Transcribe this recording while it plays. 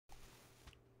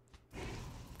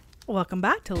Welcome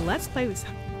back to Let's Play with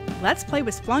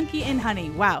Spelunky and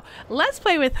Honey. Wow, Let's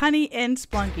Play with Honey and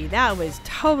Spelunky. That was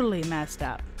totally messed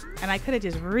up. And I could have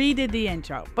just redid the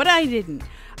intro, but I didn't.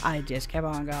 I just kept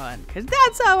on going, because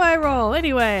that's how I roll.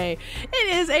 Anyway,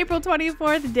 it is April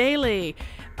 24th daily.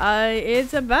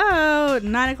 It's about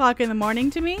 9 o'clock in the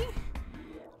morning to me.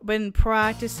 Been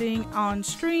practicing on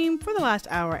stream for the last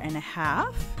hour and a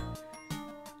half.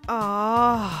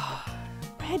 Oh,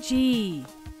 Reggie.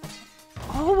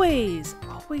 Always.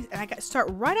 And I got to start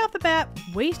right off the bat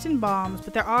wasting bombs,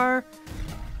 but there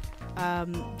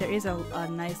is a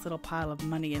nice little pile of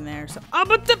money in there. So,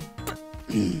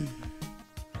 and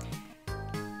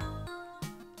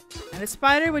a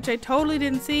spider, which I totally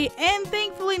didn't see, and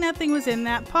thankfully nothing was in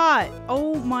that pot.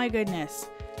 Oh my goodness.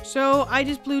 So I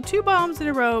just blew 2 bombs in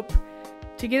a rope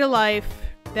to get a life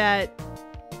that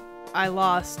I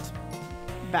lost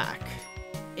back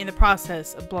in the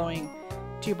process of blowing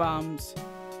 2 bombs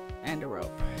and a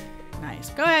rope.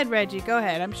 Nice. Go ahead, Reggie. Go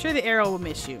ahead. I'm sure the arrow will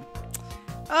miss you.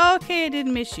 Okay, it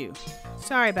didn't miss you.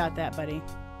 Sorry about that, buddy.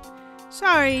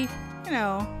 Sorry. You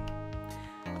know,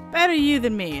 better you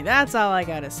than me. That's all I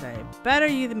gotta say. Better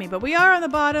you than me. But we are on the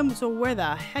bottom, so where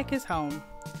the heck is home?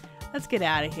 Let's get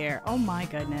out of here. Oh my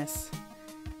goodness.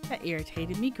 That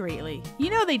irritated me greatly. You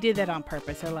know they did that on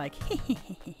purpose. They're like,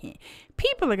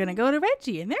 people are going to go to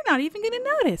Reggie and they're not even going to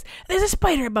notice. There's a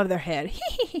spider above their head.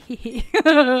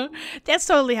 That's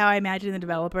totally how I imagine the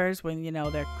developers when, you know,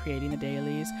 they're creating the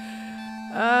dailies.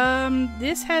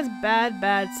 This has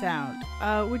bad sound.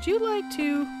 Would you like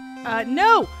to...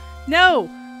 No!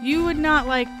 You would not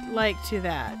like to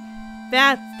that.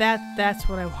 That's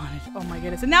what I wanted. Oh my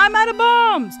goodness. And now I'm out of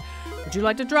bombs! Would you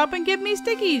like to drop and give me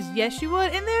stickies? Yes, you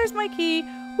would. And there's my key,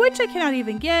 which I cannot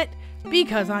even get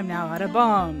because I'm now out of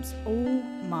bombs. Oh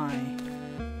my.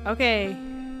 Okay.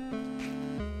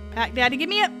 Pack Daddy, give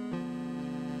me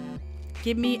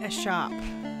a shop.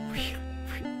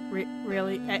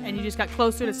 Really? And you just got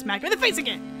closer to smack me in the face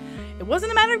again. It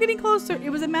wasn't a matter of getting closer.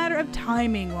 It was a matter of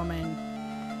timing, woman.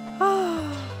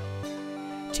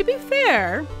 To be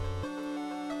fair,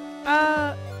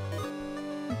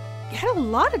 had a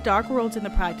lot of Dark Worlds in the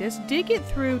practice. Did get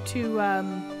through to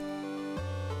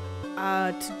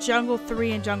Jungle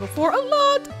 3 and Jungle 4 a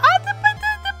lot.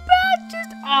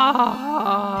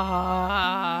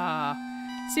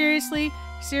 Seriously,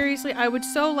 I would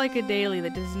so like a daily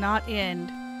that does not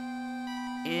end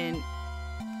in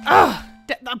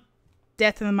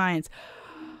death in the mines.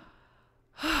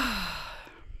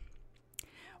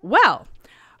 Well,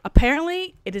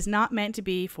 apparently, it is not meant to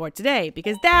be for today,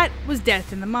 because that was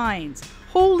death in the mines.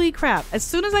 Holy crap. As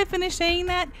soon as I finished saying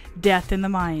that, death in the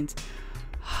mines.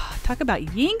 Talk about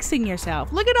yinxing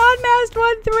yourself. Look at Oddmaster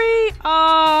 1-3.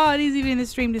 Oh, and he's even in the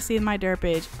stream to see my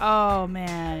derpage. Oh,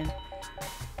 man.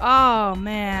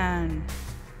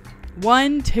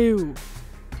 1-2.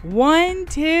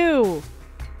 1-2.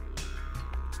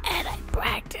 And I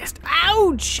practiced.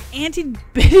 Ouch! Auntie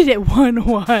bit it at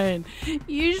 1-1.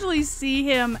 Usually see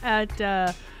him at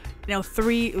the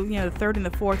third and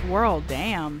the fourth world.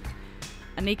 Damn.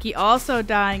 Aniki also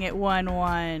dying at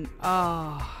 1-1.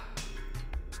 Oh.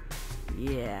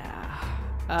 Yeah.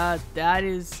 That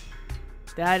is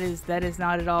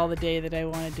not at all the day that I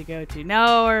wanted to go to.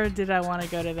 No, or did I want to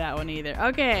go to that one either?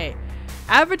 Okay.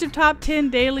 Average of top 10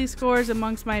 daily scores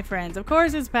amongst my friends. Of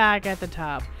course it's Pack at the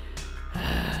top.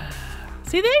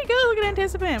 See, there you go. Look at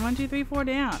anticipant. 1, 2, 3, 4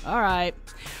 down. All right.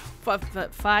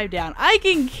 5 down. I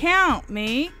can count,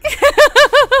 me.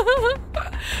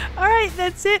 All right.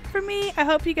 That's it for me. I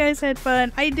hope you guys had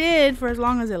fun. I did for as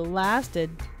long as it lasted.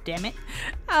 Damn it.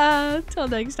 Till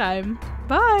next time.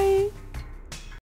 Bye.